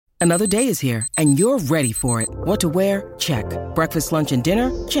Another day is here, and you're ready for it. What to wear? Check. Breakfast, lunch, and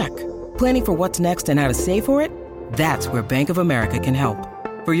dinner? Check. Planning for what's next and how to save for it? That's where Bank of America can help.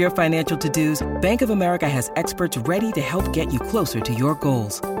 For your financial to-dos, Bank of America has experts ready to help get you closer to your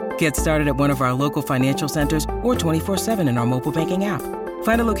goals. Get started at one of our local financial centers or 24/7 in our mobile banking app.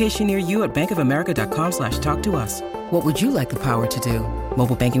 Find a location near you at bankofamerica.com/talktous. What would you like the power to do?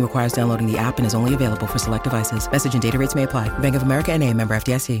 Mobile banking requires downloading the app and is only available for select devices. Message and data rates may apply. Bank of America N.A., member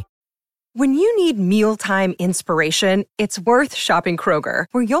FDIC. When you need mealtime inspiration, it's worth shopping Kroger,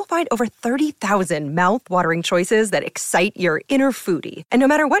 where you'll find over 30,000 mouth-watering choices that excite your inner foodie. And no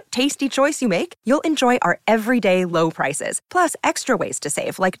matter what tasty choice you make, you'll enjoy our everyday low prices, plus extra ways to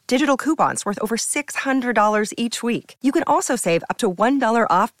save, like digital coupons worth over $600 each week. You can also save up to $1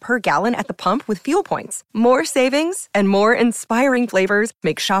 off per gallon at the pump with fuel points. More savings and more inspiring flavors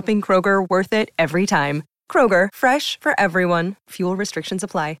make shopping Kroger worth it every time. Kroger, fresh for everyone. Fuel restrictions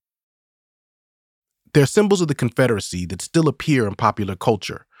apply. There are symbols of the Confederacy that still appear in popular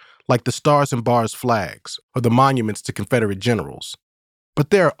culture, like the Stars and Bars flags or the monuments to Confederate generals. But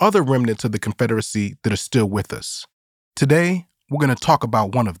there are other remnants of the Confederacy that are still with us. Today, we're going to talk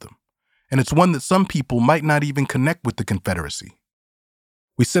about one of them, and it's one that some people might not even connect with the Confederacy.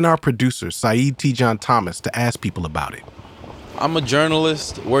 We sent our producer, Saeed T. Thomas, to ask people about it. I'm a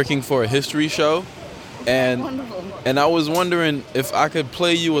journalist working for a history show, and I was wondering if I could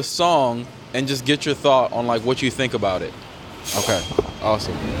play you a song and just get your thought on like what you think about it. Okay,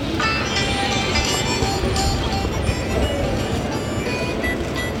 awesome.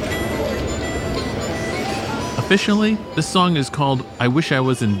 Officially, this song is called I Wish I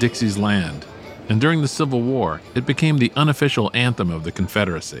Was in Dixie's Land, and during the Civil War, it became the unofficial anthem of the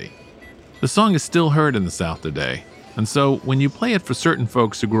Confederacy. The song is still heard in the South today, and so when you play it for certain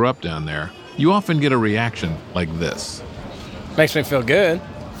folks who grew up down there, you often get a reaction like this. Makes me feel good.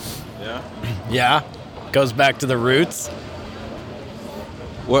 Yeah? Yeah, goes back to the roots.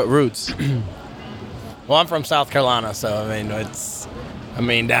 What roots? Well, I'm from South Carolina, so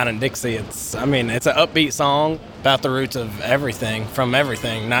down in Dixie, it's an upbeat song about the roots of everything, from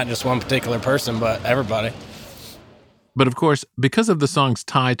everything, not just one particular person, but everybody. But of course, because of the song's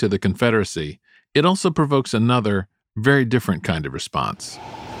tie to the Confederacy, it also provokes another, very different kind of response.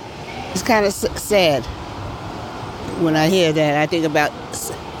 It's kind of sad when I hear that. I think about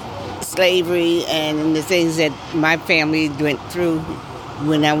slavery and the things that my family went through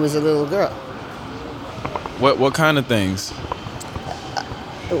when I was a little girl. What kind of things?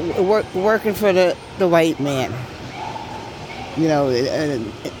 Working for the white man.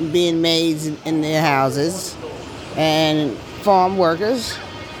 Being maids in their houses, and farm workers,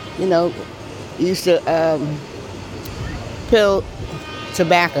 used to peel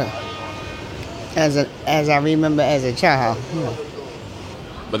tobacco as I remember as a child.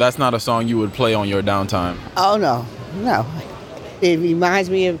 But that's not a song you would play on your downtime. Oh, no. It reminds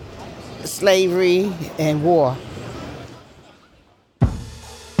me of slavery and war.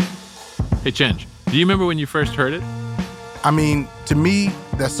 Hey, Chenj, do you remember when you first heard it? I mean, to me,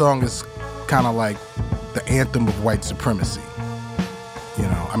 that song is kind of like the anthem of white supremacy.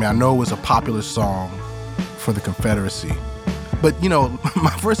 I know it was a popular song for the Confederacy. But,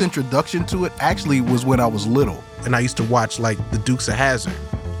 my first introduction to it actually was when I was little. And I used to watch, the Dukes of Hazzard.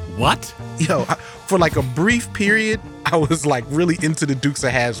 What? For a brief period, I was really into the Dukes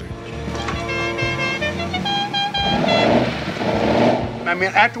of Hazzard.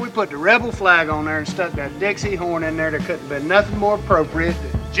 After we put the rebel flag on there and stuck that Dixie horn in there, there couldn't have been nothing more appropriate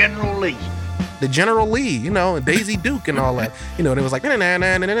than General Lee. The General Lee, and Daisy Duke and all that. It was like, I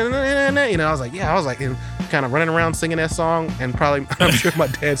was like, kind of running around singing that song, and probably, I'm sure my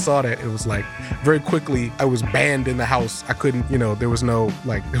dad saw that. It was very quickly, I was banned in the house. I couldn't, there was no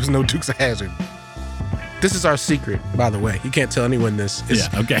Dukes of Hazzard. This is our secret, by the way. You can't tell anyone this. Yeah,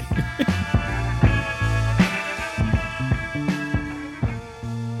 okay.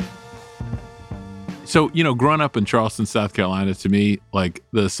 So, growing up in Charleston, South Carolina, to me,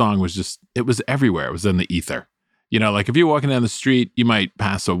 the song was it was everywhere. It was in the ether. If you're walking down the street, you might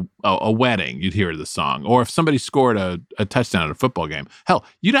pass a wedding, you'd hear the song. Or if somebody scored a touchdown at a football game, hell,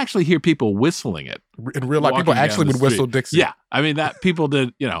 you'd actually hear people whistling it. In real life, people actually would whistle Dixie. Yeah, that people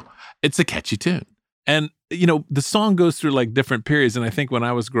did, it's a catchy tune. And, the song goes through different periods. And I think when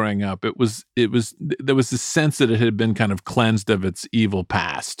I was growing up, there was this sense that it had been kind of cleansed of its evil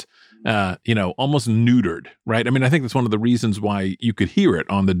past. Almost neutered, right? I think that's one of the reasons why you could hear it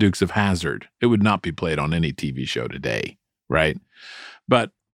on the Dukes of Hazzard. It would not be played on any TV show today, right?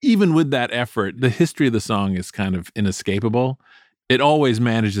 But even with that effort, the history of the song is kind of inescapable. It always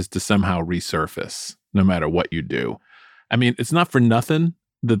manages to somehow resurface, no matter what you do. It's not for nothing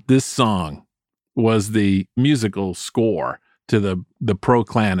that this song was the musical score to the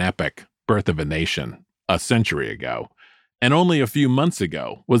pro-Klan epic Birth of a Nation a century ago, and only a few months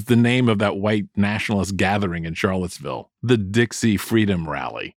ago was the name of that white nationalist gathering in Charlottesville, the Dixie Freedom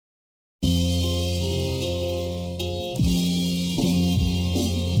Rally.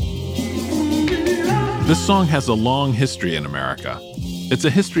 This song has a long history in America. It's a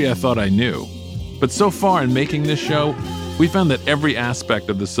history I thought I knew, but so far in making this show, we found that every aspect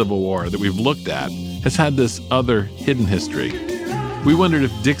of the Civil War that we've looked at has had this other hidden history. We wondered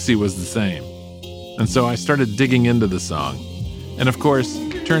if Dixie was the same. And so I started digging into the song. And of course,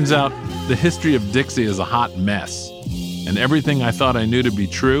 turns out the history of Dixie is a hot mess. And everything I thought I knew to be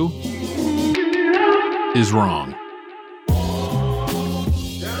true is wrong.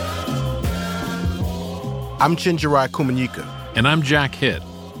 I'm Chinjirai Kumanyika. And I'm Jack Hitt.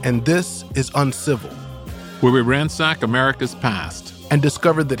 And this is Uncivil, where we ransack America's past and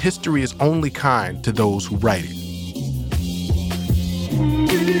discover that history is only kind to those who write it.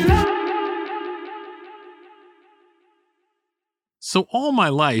 So all my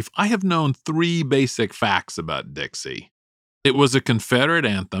life, I have known 3 basic facts about Dixie. It was a Confederate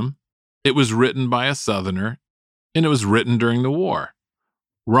anthem, it was written by a Southerner, and it was written during the war.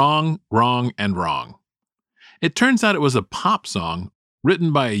 Wrong, wrong, and wrong. It turns out it was a pop song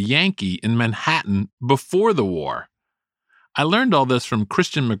written by a Yankee in Manhattan before the war. I learned all this from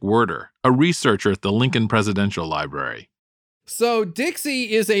Christian McWhirter, a researcher at the Lincoln Presidential Library. So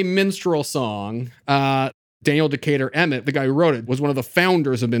Dixie is a minstrel song. Daniel Decatur Emmett, the guy who wrote it, was one of the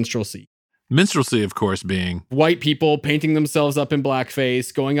founders of minstrelsy. Minstrelsy, of course, being white people painting themselves up in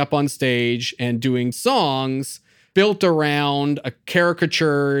blackface, going up on stage and doing songs built around a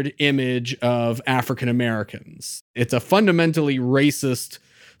caricatured image of African Americans. It's a fundamentally racist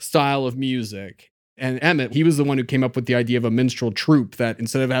style of music. And Emmett, he was the one who came up with the idea of a minstrel troupe, that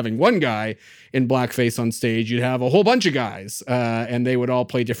instead of having one guy in blackface on stage, you'd have a whole bunch of guys, and they would all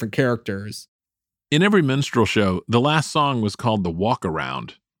play different characters. In every minstrel show, the last song was called the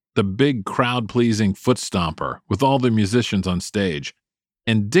walk-around, the big crowd-pleasing foot stomper with all the musicians on stage.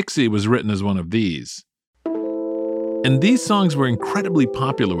 And Dixie was written as one of these. And these songs were incredibly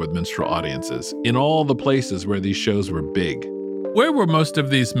popular with minstrel audiences in all the places where these shows were big. Where were most of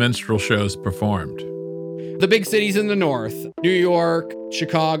these minstrel shows performed? The big cities in the north, New York,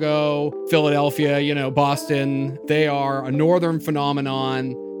 Chicago, Philadelphia, Boston, they are a northern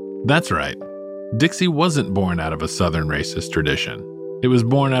phenomenon. That's right. Dixie wasn't born out of a southern racist tradition. It was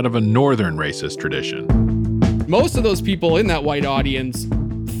born out of a northern racist tradition. Most of those people in that white audience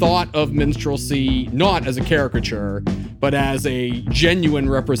thought of minstrelsy not as a caricature, but as a genuine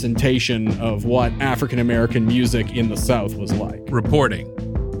representation of what African American music in the South was like.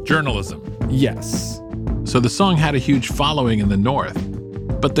 Reporting. Journalism. Yes. So the song had a huge following in the North.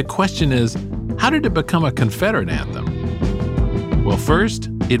 But the question is, how did it become a Confederate anthem? Well, first,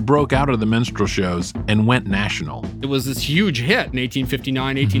 it broke out of the minstrel shows and went national. It was this huge hit in 1859,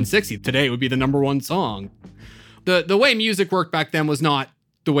 1860. Today it would be the number 1 song. The way music worked back then was not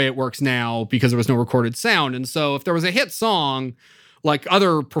the way it works now because there was no recorded sound. And so if there was a hit song, like,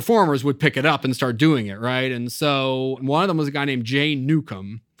 other performers would pick it up and start doing it, right? And so one of them was a guy named Jay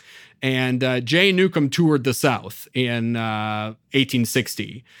Newcomb. And Jay Newcomb toured the South in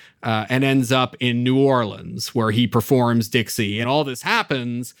 1860 and ends up in New Orleans, where he performs Dixie. And all this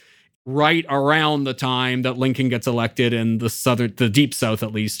happens right around the time that Lincoln gets elected and the Deep South,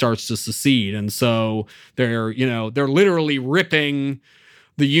 at least, starts to secede. And so they're literally ripping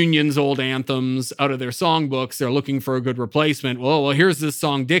the Union's old anthems out of their songbooks. They're looking for a good replacement. Well, here's this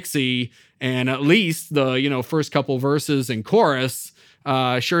song Dixie, and at least the first couple verses and chorus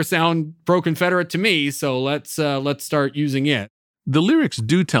sure sound pro-Confederate to me, so let's start using it. The lyrics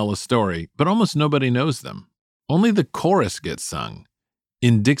do tell a story, but almost nobody knows them. Only the chorus gets sung.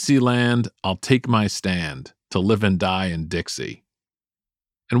 In Dixieland, I'll take my stand to live and die in Dixie.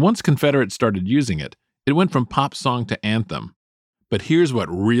 And once Confederates started using it, it went from pop song to anthem. But here's what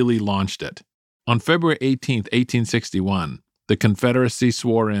really launched it. On February 18th, 1861, the Confederacy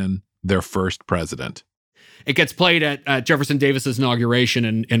swore in their first president. It gets played at Jefferson Davis's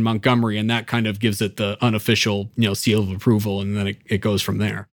inauguration in Montgomery, and that kind of gives it the unofficial, seal of approval, and then it goes from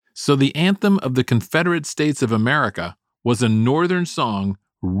there. So the anthem of the Confederate States of America was a Northern song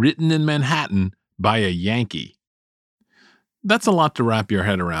written in Manhattan by a Yankee. That's a lot to wrap your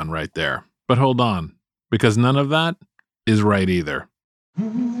head around right there. But hold on, because none of that is right either.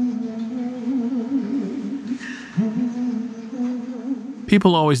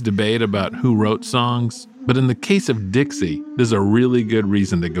 People always debate about who wrote songs, but in the case of Dixie, there's a really good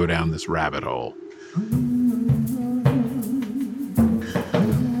reason to go down this rabbit hole.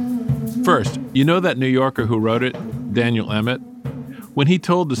 First, you know that New Yorker who wrote it, Daniel Emmett? When he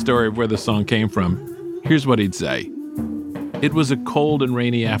told the story of where the song came from, here's what he'd say. It was a cold and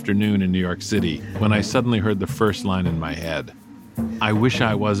rainy afternoon in New York City when I suddenly heard the first line in my head. I wish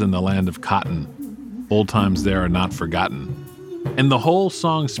I was in the land of cotton. Old times there are not forgotten. And the whole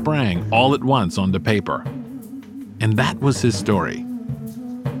song sprang all at once onto paper. And that was his story.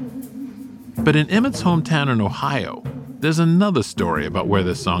 But in Emmett's hometown in Ohio, there's another story about where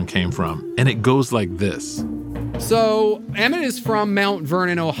this song came from, and it goes like this. So Emmett is from Mount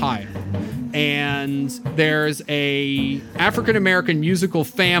Vernon, Ohio, and there's a African-American musical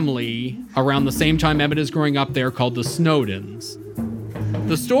family around the same time Emmett is growing up there called the Snowdens.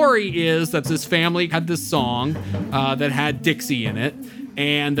 The story is that this family had this song that had Dixie in it,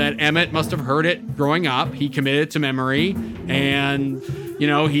 and that Emmett must have heard it growing up. He committed it to memory, and, you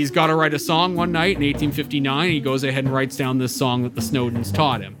know, he's got to write a song one night in 1859. He goes ahead and writes down this song that the Snowdens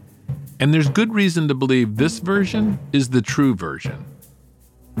taught him. And there's good reason to believe this version is the true version.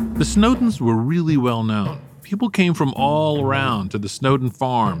 The Snowdens were really well known. People came from all around to the Snowden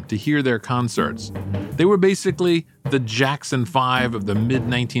farm to hear their concerts. They were basically the Jackson 5 of the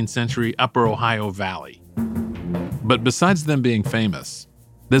mid-19th century Upper Ohio Valley. But besides them being famous,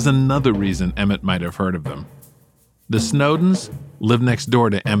 there's another reason Emmett might have heard of them. The Snowdens lived next door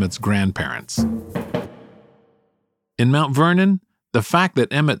to Emmett's grandparents. In Mount Vernon, the fact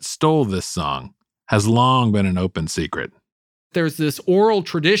that Emmett stole this song has long been an open secret. There's this oral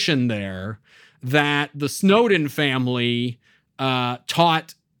tradition there that the Snowden family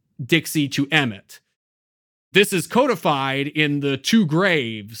taught Dixie to Emmett. This is codified in the two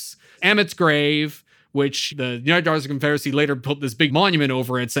graves. Emmett's grave, which the United Daughters of the Confederacy later put this big monument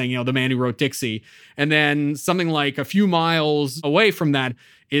over it saying, you know, the man who wrote Dixie. And then something like a few miles away from that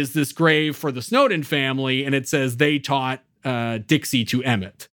is this grave for the Snowden family, and it says they taught Dixie to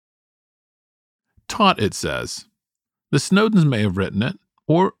Emmett. Taught, it says. The Snowdens may have written it,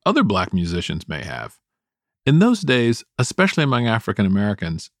 or other black musicians may have. In those days, especially among African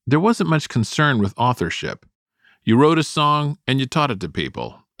Americans, there wasn't much concern with authorship. You wrote a song and you taught it to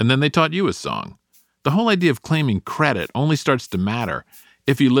people, and then they taught you a song. The whole idea of claiming credit only starts to matter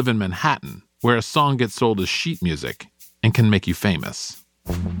if you live in Manhattan, where a song gets sold as sheet music and can make you famous.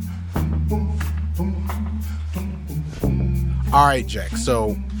 All right, Jack,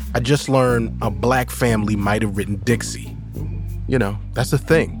 so I just learned a black family might have written Dixie. You know, that's a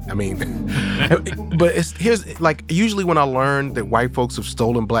thing. I mean, but here's like, usually when I learn that white folks have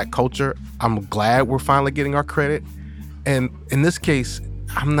stolen black culture, I'm glad we're finally getting our credit. And in this case,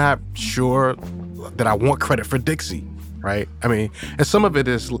 I'm not sure that I want credit for Dixie, right? I mean, and some of it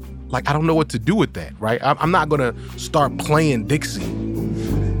is like, I don't know what to do with that, right? I'm not gonna start playing Dixie.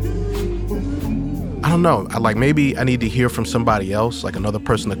 I don't know. Maybe I need to hear from somebody else, like another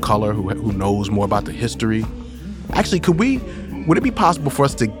person of color who knows more about the history. Actually, would it be possible for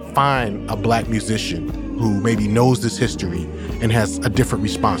us to find a black musician who maybe knows this history and has a different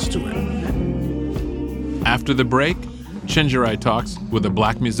response to it? After the break, Chenjerai talks with a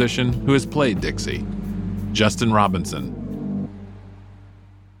black musician who has played Dixie, Justin Robinson.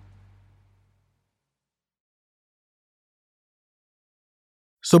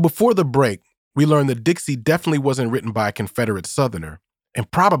 So before the break, we learned that Dixie definitely wasn't written by a Confederate Southerner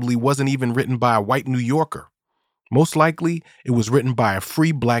and probably wasn't even written by a white New Yorker. Most likely, it was written by a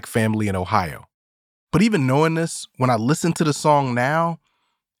free black family in Ohio. But even knowing this, when I listen to the song now,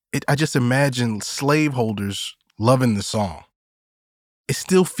 I just imagine slaveholders loving the song. It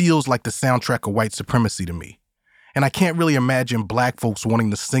still feels like the soundtrack of white supremacy to me. And I can't really imagine black folks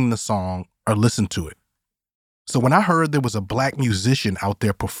wanting to sing the song or listen to it. So when I heard there was a black musician out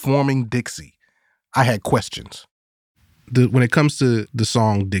there performing Dixie, I had questions. When it comes to the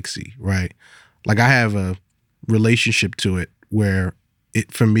song Dixie, right? Like, I have a relationship to it where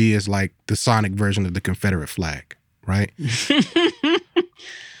it, for me, is like the sonic version of the Confederate flag, right?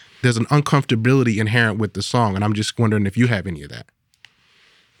 There's an uncomfortability inherent with the song, and I'm just wondering if you have any of that.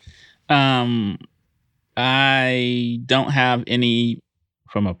 I don't have any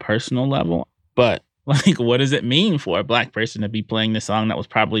from a personal level, but like, what does it mean for a black person to be playing this song that was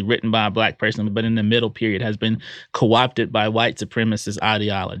probably written by a black person, but in the middle period has been co-opted by white supremacist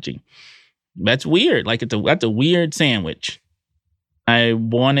ideology? That's weird. Like, that's a weird sandwich. I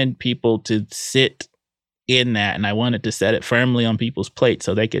wanted people to sit in that, and I wanted to set it firmly on people's plates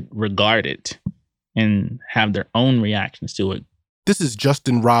so they could regard it and have their own reactions to it. This is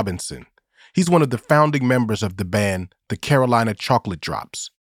Justin Robinson. He's one of the founding members of the band, the Carolina Chocolate Drops.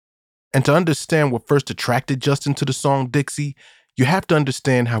 And to understand what first attracted Justin to the song Dixie, you have to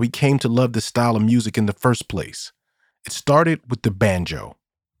understand how he came to love this style of music in the first place. It started with the banjo.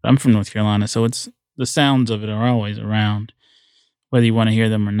 I'm from North Carolina, so it's the sounds of it are always around, whether you want to hear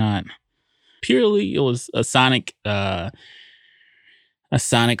them or not. Purely, it was a sonic love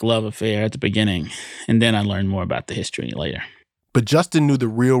affair at the beginning, and then I learned more about the history later. But Justin knew the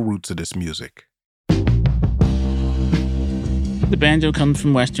real roots of this music. The banjo comes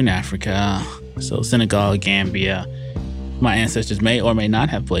from Western Africa, so Senegal, Gambia. My ancestors may or may not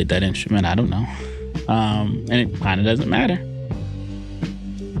have played that instrument. I don't know. And it kind of doesn't matter.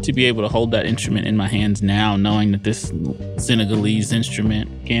 To be able to hold that instrument in my hands now, knowing that this Senegalese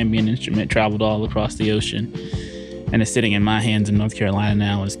instrument, Gambian instrument, traveled all across the ocean and is sitting in my hands in North Carolina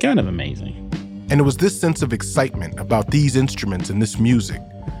now is kind of amazing. And it was this sense of excitement about these instruments and this music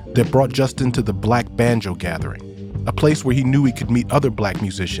that brought Justin to the Black Banjo Gathering, a place where he knew he could meet other Black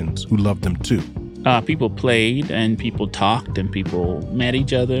musicians who loved them too. People played and people talked and people met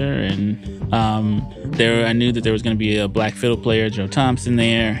each other. And I knew that there was going to be a Black fiddle player, Joe Thompson,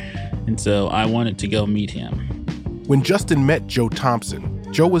 there. And so I wanted to go meet him. When Justin met Joe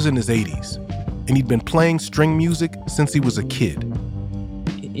Thompson, Joe was in his 80s, and he'd been playing string music since he was a kid.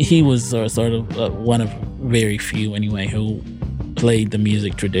 He was sort of one of very few, anyway, who played the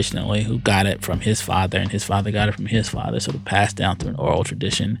music traditionally, who got it from his father, and his father got it from his father, sort of passed down through an oral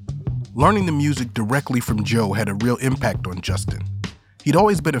tradition. Learning the music directly from Joe had a real impact on Justin. He'd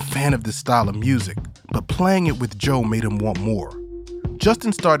always been a fan of this style of music, but playing it with Joe made him want more.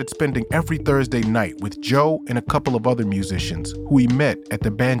 Justin started spending every Thursday night with Joe and a couple of other musicians who he met at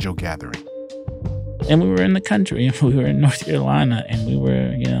the Banjo Gathering. And we were in the country, and we were in North Carolina, and we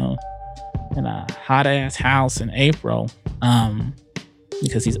were, in a hot-ass house in April,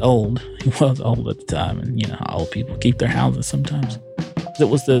 because he's old. He was old at the time, and you know how old people keep their houses sometimes. It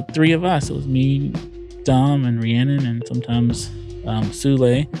was the three of us. It was me, Dom, and Rhiannon, and sometimes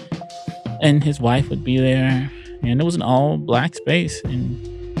Sule. And his wife would be there. And it was an all-Black space. And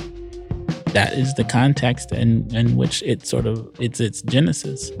that is the context in which it's its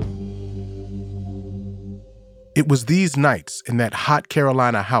genesis. It was these nights in that hot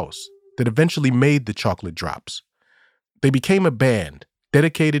Carolina house that eventually made the Chocolate Drops. They became a band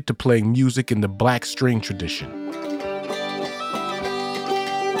dedicated to playing music in the Black string tradition.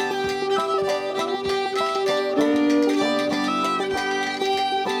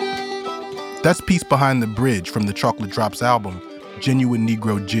 That's Peace Behind the Bridge from the Chocolate Drops album, Genuine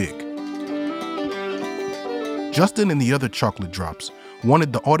Negro Jig. Justin and the other Chocolate Drops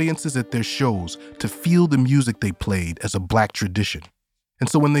wanted the audiences at their shows to feel the music they played as a Black tradition. And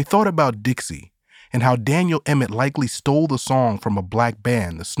so when they thought about Dixie and how Daniel Emmett likely stole the song from a Black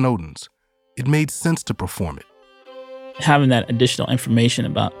band, the Snowdens, it made sense to perform it. Having that additional information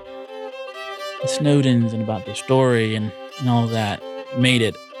about the Snowdens and about their story and all that made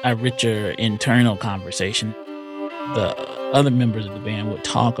it a richer internal conversation. The other members of the band would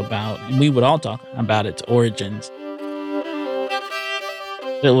talk about, and we would all talk about its origins.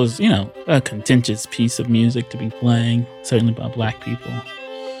 It was, a contentious piece of music to be playing, certainly by Black people.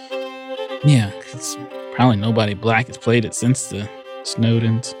 Yeah, because probably nobody Black has played it since the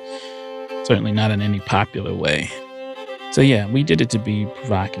Snowdens. Certainly not in any popular way. So yeah, we did it to be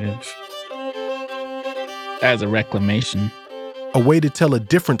provocative. As a reclamation. A way to tell a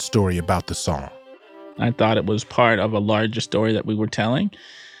different story about the song. I thought it was part of a larger story that we were telling.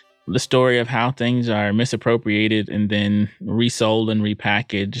 The story of how things are misappropriated and then resold and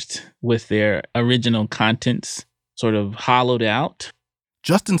repackaged with their original contents sort of hollowed out.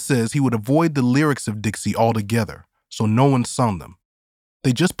 Justin says he would avoid the lyrics of Dixie altogether, so no one sung them.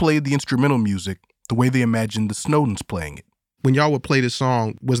 They just played the instrumental music the way they imagined the Snowdens playing it. When y'all would play this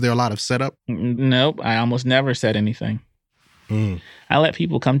song, was there a lot of setup? Nope, I almost never said anything. I let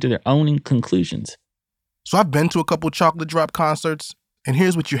people come to their own conclusions. So I've been to a couple Chocolate Drop concerts, and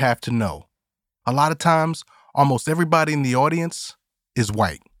here's what you have to know. A lot of times, almost everybody in the audience is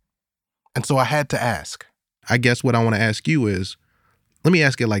white. And so I had to ask. I guess what I want to ask you is, let me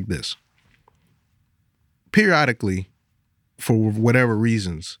ask it like this. Periodically, for whatever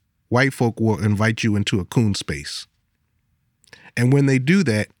reasons, white folk will invite you into a coon space. And when they do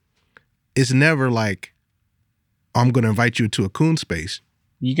that, it's never like, I'm going to invite you to a coon space.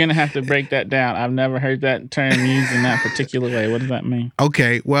 You're going to have to break that down. I've never heard that term used in that particular way. What does that mean?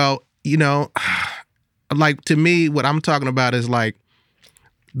 Okay, well, like to me, what I'm talking about is like,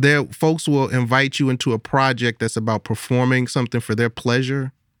 folks will invite you into a project that's about performing something for their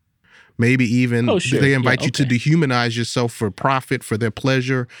pleasure. Maybe even they invite you to dehumanize yourself for profit, for their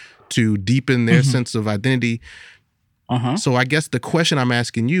pleasure, to deepen their sense of identity. So I guess the question I'm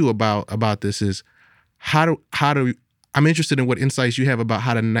asking you about this is, how do I'm interested in what insights you have about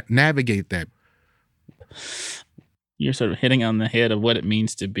how to navigate that. you're sort of hitting on the head of what it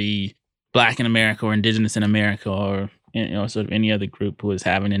means to be Black in America or Indigenous in America, or sort of any other group who is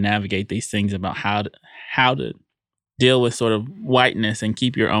having to navigate these things about how to deal with sort of whiteness and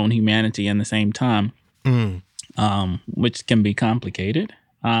keep your own humanity in the same time, which can be complicated.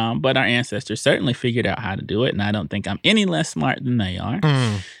 But our ancestors certainly figured out how to do it, and I don't think I'm any less smart than they are.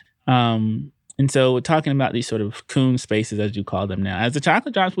 And so we're talking about these sort of coon spaces, as you call them now. As the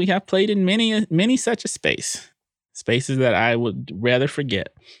Chocolate Drops, we have played in many such a spaces that I would rather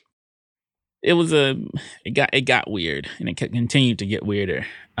forget. It got weird, and it continued to get weirder.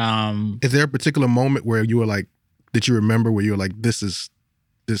 Is there a particular moment where you were like, that you remember where you were like, this is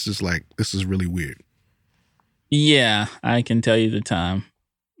really weird? Yeah, I can tell you the time.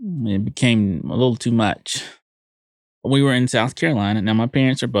 It became a little too much. We were in South Carolina. Now, my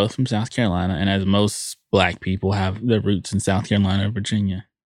parents are both from South Carolina, and as most Black people have their roots in South Carolina or Virginia.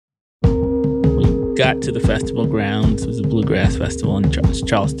 We got to the festival grounds. It was a bluegrass festival in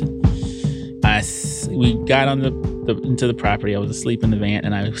Charleston. We got on into the property. I was asleep in the van,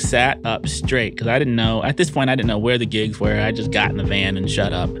 and I sat up straight because I didn't know. At this point, I didn't know where the gigs were. I just got in the van and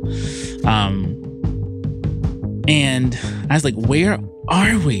shut up. And I was like, where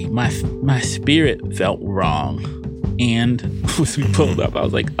are we? My spirit felt wrong. And as we pulled up, I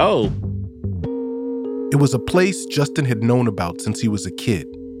was like, oh. It was a place Justin had known about since he was a kid,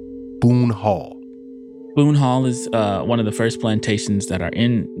 Boone Hall. Boone Hall is one of the first plantations that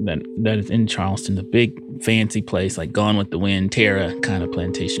is in Charleston, the big fancy place, like Gone with the Wind, Terra kind of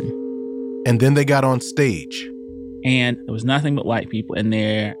plantation. And then they got on stage. And there was nothing but white people in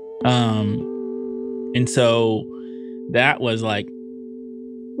there. And so that was like,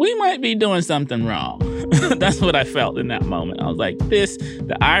 we might be doing something wrong. That's what I felt in that moment. I was like,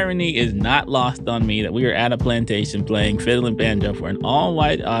 the irony is not lost on me that we were at a plantation playing fiddle and banjo for an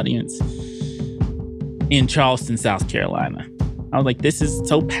all-white audience in Charleston, South Carolina. I was like, this is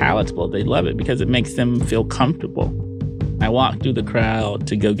so palatable. They love it because it makes them feel comfortable. I walked through the crowd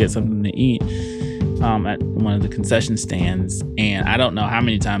to go get something to eat at one of the concession stands, and I don't know how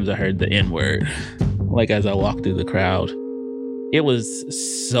many times I heard the N-word, like as I walked through the crowd. It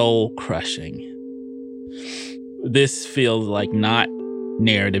was soul crushing. This feels like not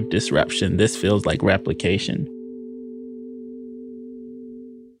narrative disruption. This feels like replication.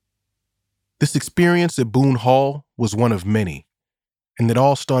 This experience at Boone Hall was one of many, and it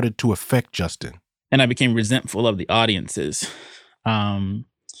all started to affect Justin. And I became resentful of the audiences. And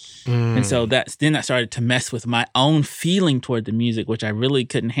so that started to mess with my own feeling toward the music, which I really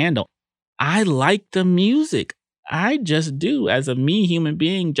couldn't handle. I like the music. I just do. As a me human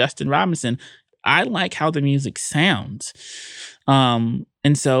being, Justin Robinson, I like how the music sounds. And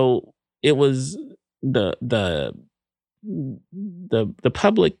so it was the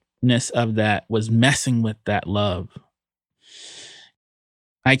publicness of that was messing with that love.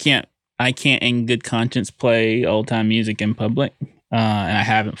 I can't in good conscience play old time music in public. And I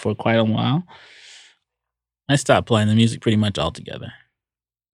haven't for quite a while. I stopped playing the music pretty much altogether.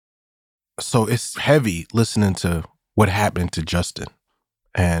 So it's heavy listening to what happened to Justin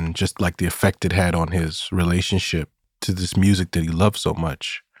and just like the effect it had on his relationship to this music that he loved so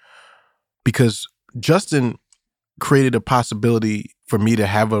much. Because Justin created a possibility for me to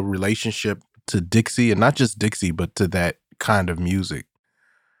have a relationship to Dixie, and not just Dixie, but to that kind of music.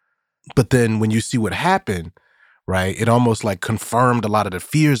 But then when you see what happened, right, it almost like confirmed a lot of the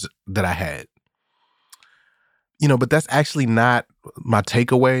fears that I had. But that's actually not my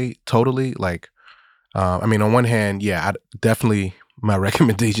takeaway totally. Like, on one hand, yeah, definitely my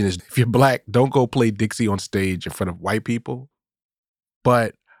recommendation is if you're Black, don't go play Dixie on stage in front of white people.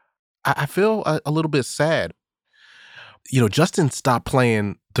 But I feel a little bit sad. Justin stopped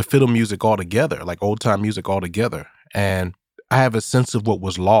playing the fiddle music altogether, like old time music altogether. And I have a sense of what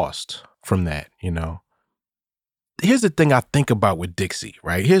was lost from that, Here's the thing I think about with Dixie,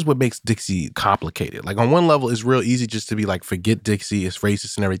 right? Here's what makes Dixie complicated. Like on one level, it's real easy just to be like, forget Dixie, it's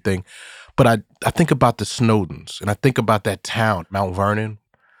racist and everything. But I think about the Snowdens and I think about that town, Mount Vernon.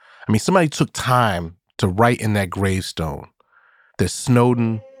 Somebody took time to write in that gravestone that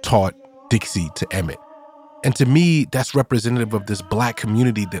Snowden taught Dixie to Emmett. And to me, that's representative of this Black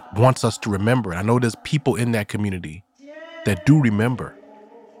community that wants us to remember. And I know there's people in that community that do remember.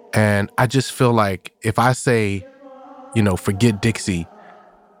 And I just feel like if I say, forget Dixie,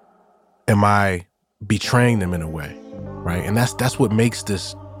 am I betraying them in a way, right? And that's what makes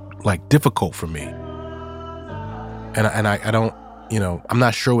this like difficult for me. And I don't, I'm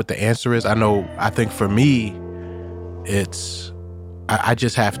not sure what the answer is. I think for me, it's, I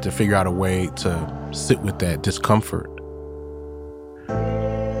just have to figure out a way to sit with that discomfort.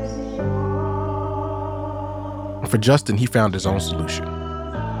 for Justin, he found his own solution.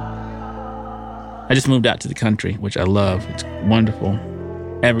 I just moved out to the country, which I love. It's wonderful.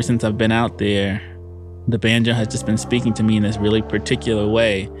 Ever since I've been out there, the banjo has just been speaking to me in this really particular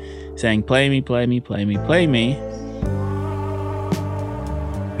way, saying, play me, play me, play me, play me.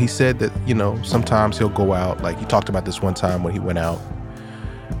 He said that, sometimes he'll go out, like he talked about this one time when he went out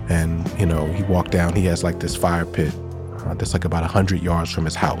and, he walked down, he has like this fire pit that's like about 100 yards from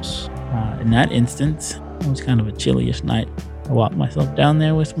his house. In that instance, it was kind of a chilly-ish night. I walked myself down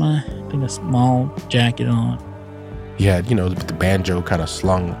there with a small jacket on. He had, the banjo kind of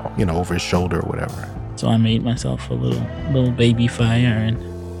slung, over his shoulder or whatever. So I made myself a little baby fire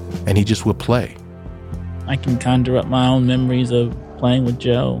and he just would play. I can conjure up my own memories of playing with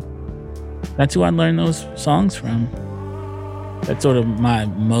Joe. That's who I learned those songs from. That's sort of my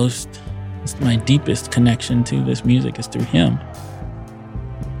deepest connection to this music is through him.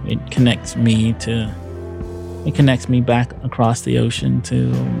 It connects me back across the ocean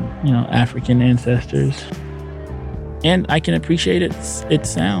to, African ancestors. And I can appreciate its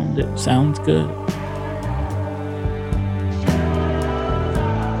sound. It sounds good.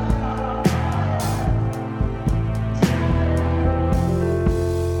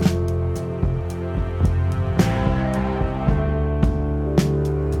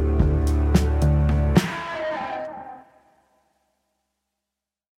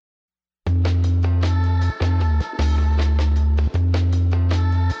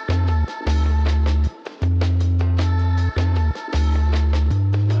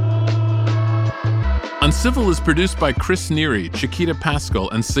 Uncivil is produced by Chris Neary, Chiquita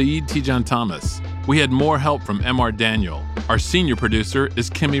Pascal, and Saeed Tijan Thomas. We had more help from M.R. Daniel. Our senior producer is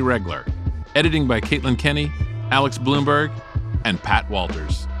Kimmy Regler. Editing by Caitlin Kenny, Alex Bloomberg, and Pat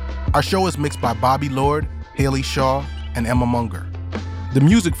Walters. Our show is mixed by Bobby Lord, Haley Shaw, and Emma Munger. The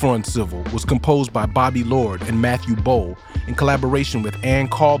music for Uncivil was composed by Bobby Lord and Matthew Bowl in collaboration with Ann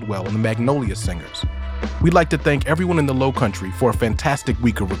Caldwell and the Magnolia Singers. We'd like to thank everyone in the Lowcountry for a fantastic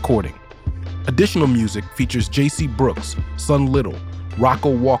week of recording. Additional music features J.C. Brooks, Sun Little, Rocco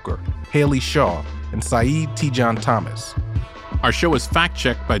Walker, Haley Shaw, and Saeed Tijan Thomas. Our show is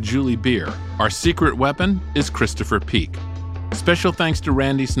fact-checked by Julie Beer. Our secret weapon is Christopher Peak. Special thanks to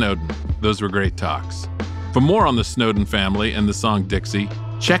Randy Snowden. Those were great talks. For more on the Snowden family and the song Dixie,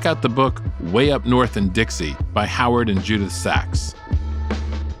 check out the book Way Up North in Dixie by Howard and Judith Sachs.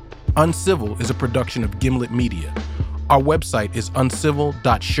 Uncivil is a production of Gimlet Media. Our website is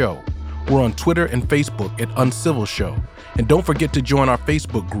uncivil.show. We're on Twitter and Facebook at Uncivil Show. And don't forget to join our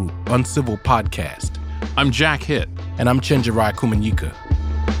Facebook group, Uncivil Podcast. I'm Jack Hitt. And I'm Chenjerai Kumanyika.